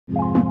Hey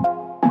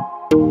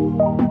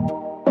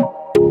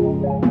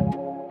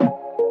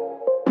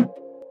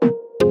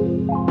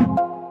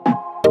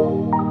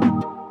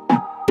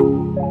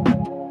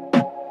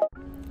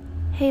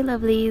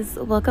lovelies,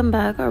 welcome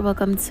back or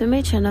welcome to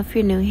my channel. If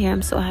you're new here,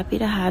 I'm so happy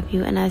to have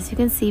you. And as you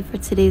can see, for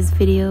today's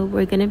video,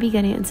 we're going to be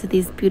getting into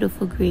these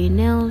beautiful green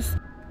nails.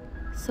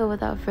 So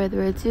without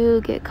further ado,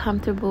 get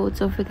comfortable.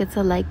 Don't forget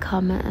to like,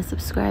 comment, and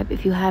subscribe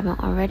if you haven't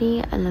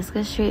already. And let's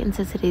get straight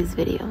into today's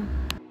video.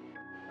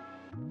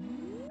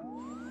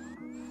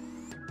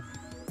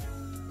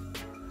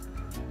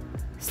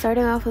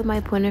 Starting off with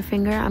my pointer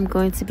finger, I'm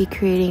going to be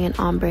creating an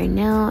ombre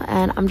nail,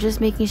 and I'm just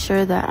making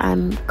sure that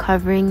I'm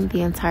covering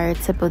the entire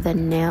tip of the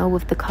nail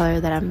with the color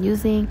that I'm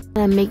using. And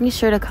I'm making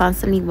sure to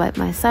constantly wipe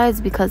my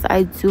sides because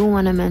I do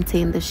want to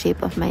maintain the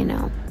shape of my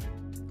nail.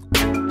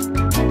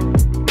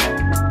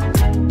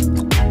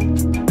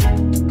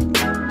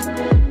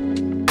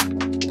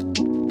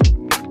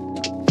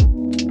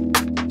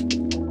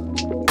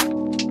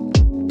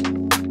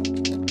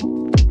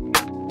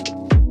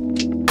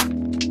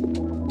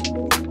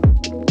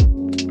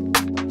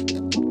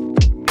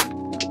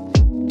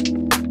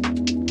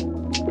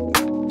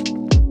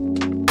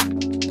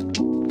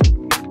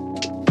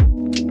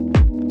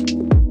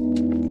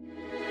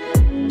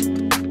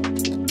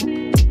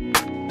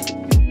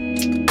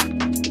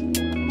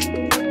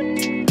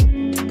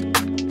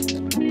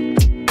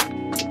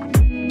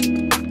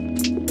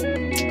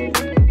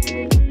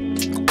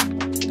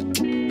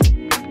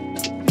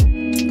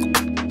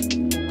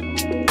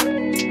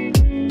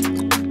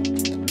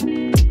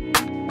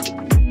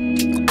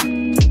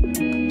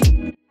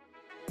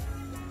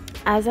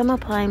 As I'm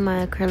applying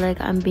my acrylic,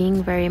 I'm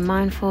being very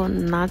mindful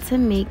not to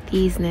make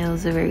these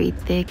nails very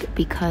thick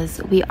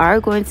because we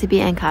are going to be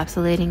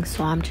encapsulating,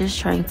 so I'm just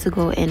trying to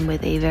go in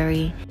with a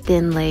very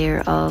thin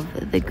layer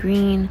of the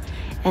green.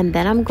 And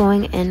then I'm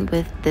going in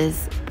with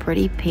this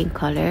pretty pink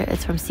color.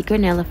 It's from Secret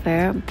Nail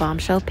Affair,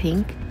 Bombshell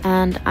Pink.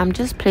 And I'm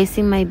just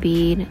placing my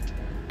bead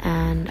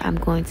and I'm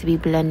going to be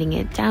blending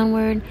it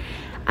downward.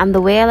 And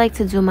the way I like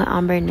to do my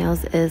ombre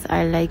nails is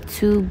I like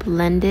to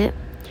blend it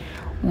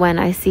when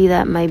I see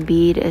that my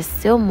bead is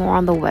still more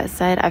on the wet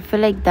side. I feel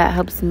like that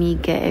helps me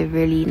get a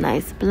really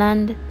nice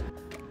blend.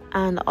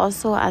 And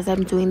also, as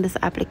I'm doing this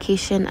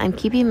application, I'm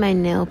keeping my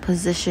nail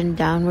positioned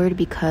downward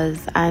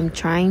because I'm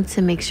trying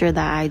to make sure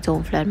that I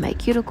don't flood my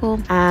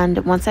cuticle.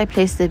 And once I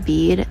place the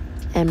bead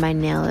and my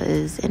nail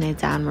is in a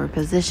downward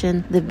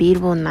position, the bead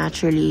will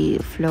naturally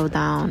flow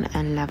down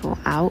and level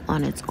out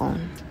on its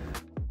own.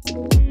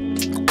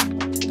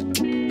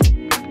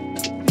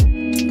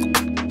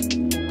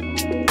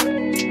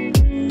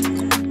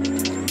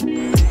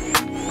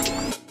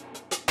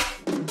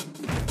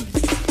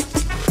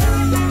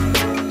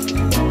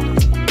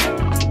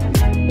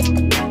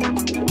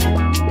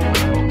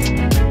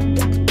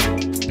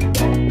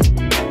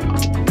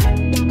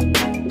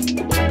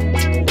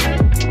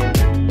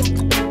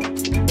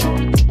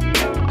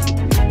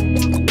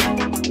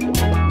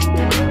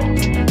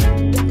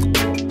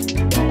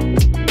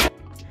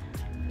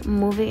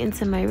 Moving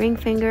into my ring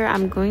finger,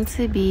 I'm going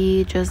to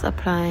be just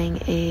applying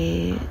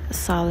a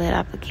solid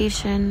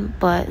application,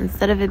 but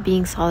instead of it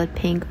being solid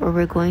pink,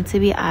 we're going to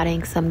be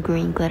adding some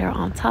green glitter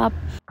on top.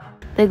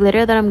 The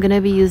glitter that I'm going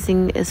to be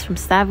using is from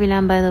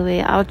Staviland, by the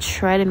way. I'll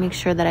try to make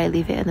sure that I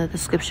leave it in the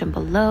description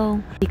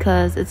below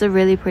because it's a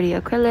really pretty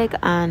acrylic,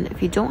 and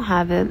if you don't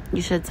have it,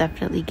 you should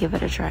definitely give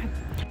it a try.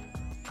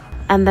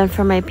 And then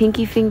for my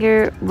pinky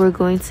finger, we're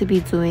going to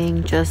be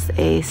doing just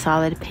a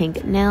solid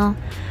pink nail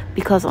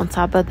because on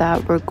top of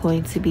that, we're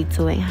going to be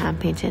doing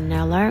hand-painted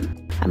nail art.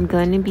 I'm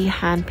going to be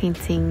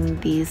hand-painting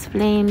these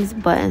flames,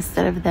 but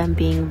instead of them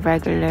being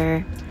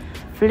regular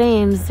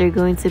flames, they're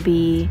going to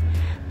be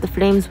the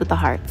flames with the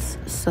hearts.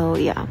 So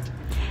yeah.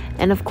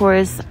 And of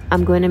course,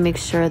 I'm going to make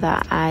sure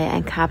that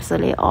I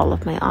encapsulate all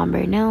of my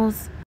ombre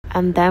nails.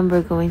 And then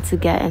we're going to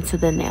get into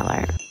the nail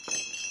art.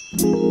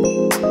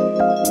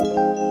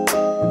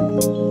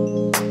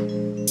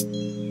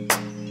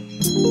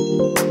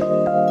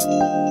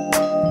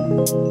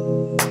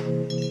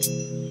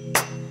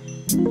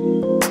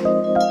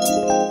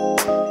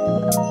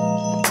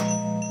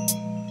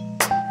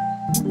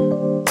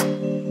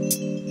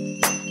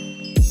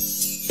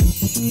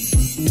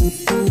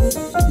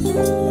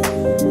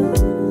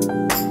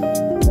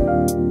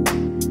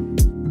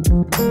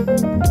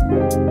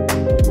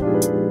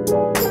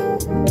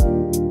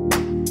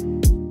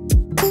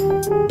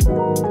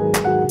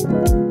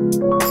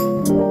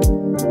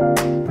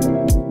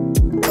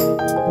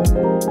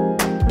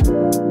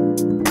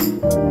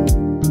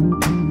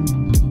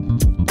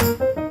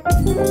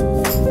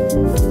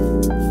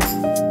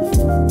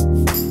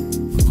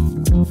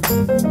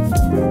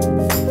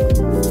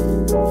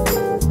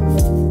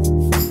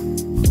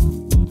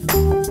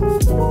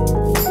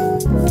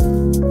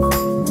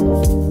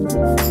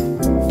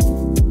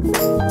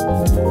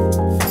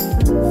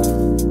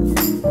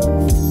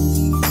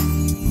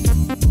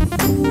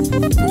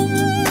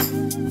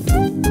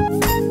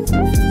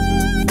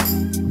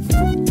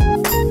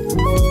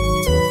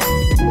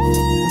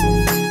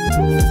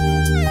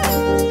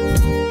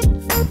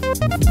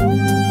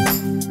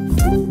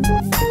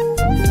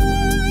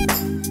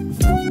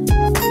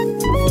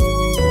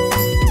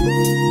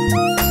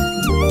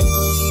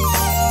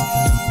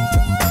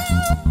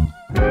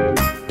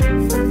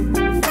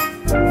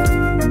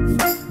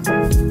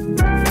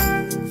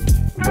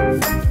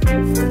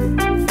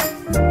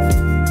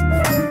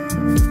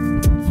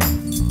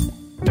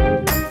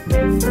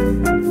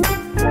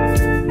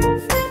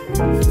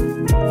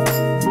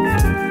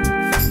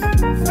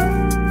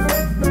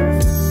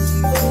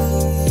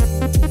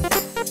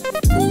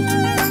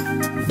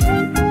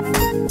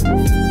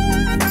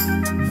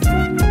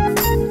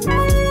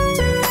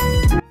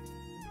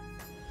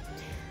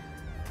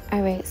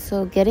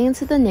 So getting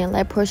into the nail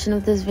art portion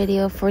of this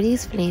video, for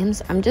these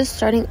flames, I'm just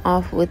starting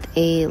off with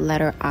a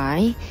letter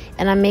I,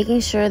 and I'm making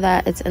sure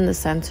that it's in the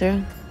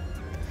center.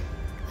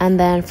 And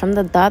then from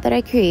the dot that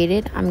I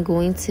created, I'm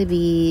going to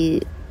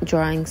be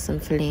drawing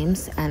some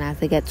flames, and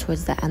as I get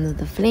towards the end of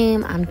the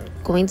flame, I'm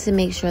going to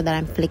make sure that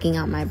I'm flicking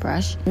out my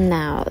brush.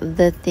 Now,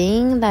 the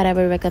thing that I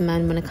would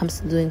recommend when it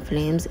comes to doing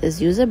flames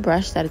is use a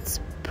brush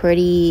that's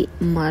pretty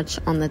much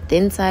on the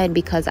thin side,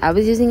 because I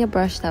was using a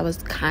brush that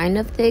was kind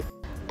of thick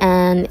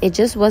and it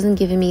just wasn't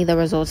giving me the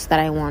results that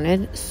I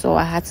wanted, so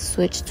I had to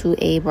switch to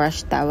a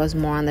brush that was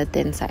more on the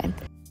thin side.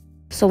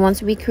 So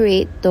once we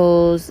create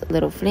those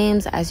little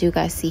flames, as you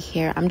guys see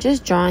here, I'm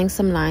just drawing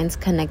some lines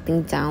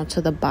connecting down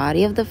to the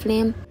body of the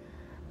flame.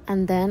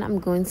 And then I'm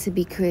going to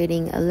be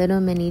creating a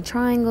little mini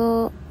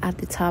triangle at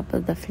the top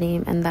of the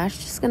flame, and that's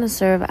just going to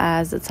serve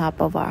as the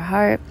top of our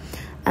heart.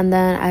 And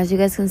then as you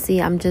guys can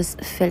see, I'm just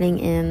filling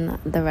in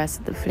the rest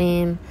of the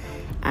flame,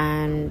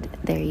 and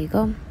there you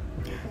go.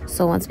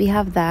 So once we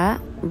have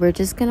that, we're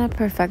just gonna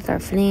perfect our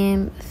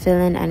flame, fill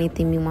in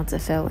anything we want to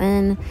fill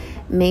in,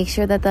 make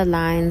sure that the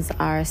lines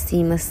are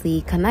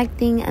seamlessly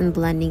connecting and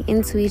blending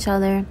into each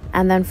other.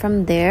 And then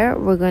from there,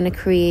 we're gonna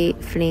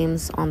create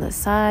flames on the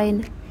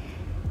side,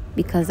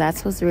 because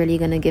that's what's really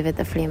gonna give it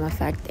the flame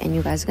effect, and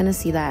you guys are gonna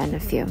see that in a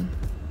few.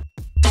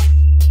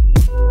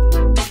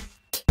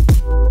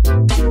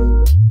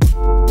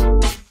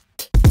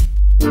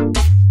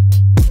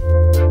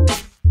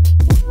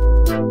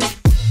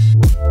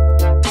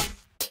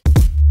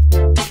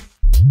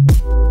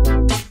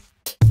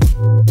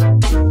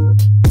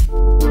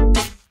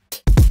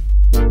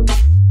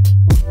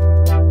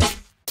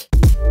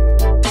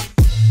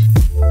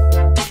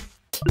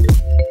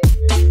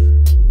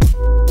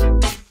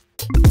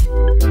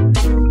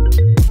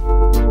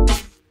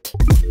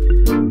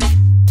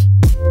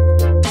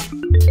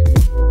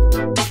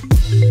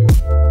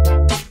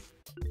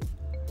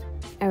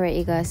 Alright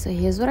you guys, so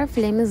here's what our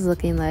flame is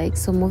looking like.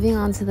 So moving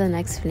on to the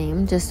next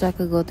flame, just so I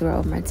could go through it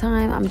one more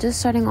time, I'm just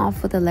starting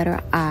off with the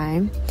letter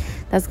I.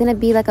 That's gonna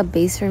be like a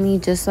base for me,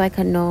 just so I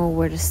can know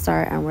where to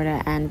start and where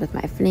to end with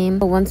my flame.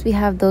 But once we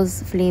have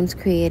those flames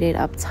created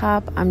up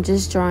top, I'm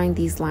just drawing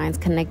these lines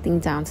connecting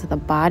down to the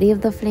body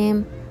of the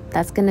flame.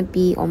 That's gonna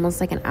be almost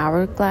like an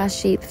hourglass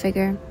shaped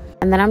figure.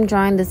 And then I'm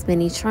drawing this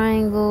mini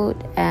triangle,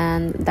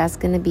 and that's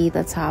gonna be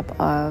the top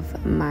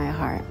of my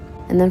heart.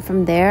 And then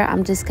from there,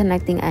 I'm just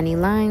connecting any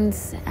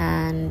lines,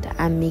 and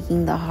I'm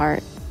making the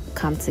heart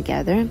come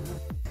together.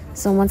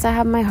 So once I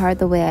have my heart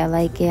the way I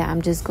like it,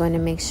 I'm just going to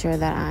make sure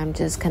that I'm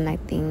just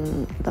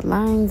connecting the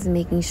lines,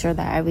 making sure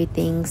that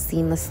everything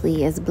seamlessly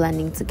is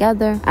blending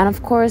together. And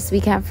of course,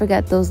 we can't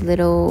forget those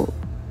little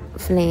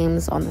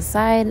flames on the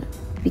side,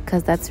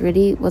 because that's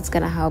really what's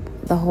going to help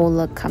the whole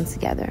look come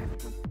together.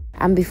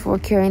 And before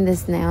curing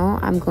this nail,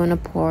 I'm going to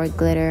pour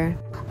glitter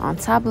on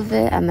top of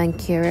it and then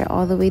cure it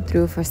all the way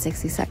through for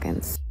 60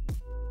 seconds.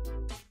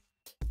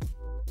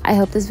 I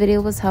hope this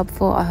video was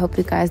helpful. I hope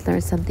you guys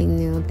learned something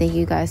new. Thank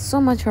you guys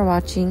so much for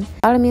watching.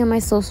 Follow me on my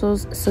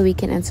socials so we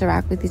can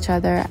interact with each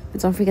other.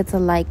 Don't forget to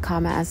like,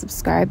 comment, and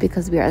subscribe,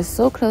 because we are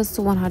so close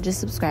to 100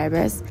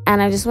 subscribers.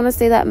 And I just want to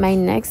say that my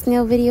next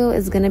nail video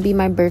is going to be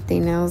my birthday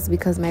nails,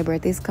 because my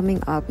birthday is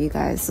coming up, you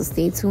guys. So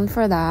stay tuned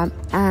for that.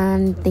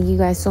 And thank you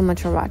guys so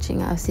much for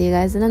watching. I'll see you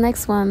guys in the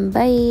next one.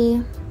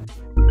 Bye!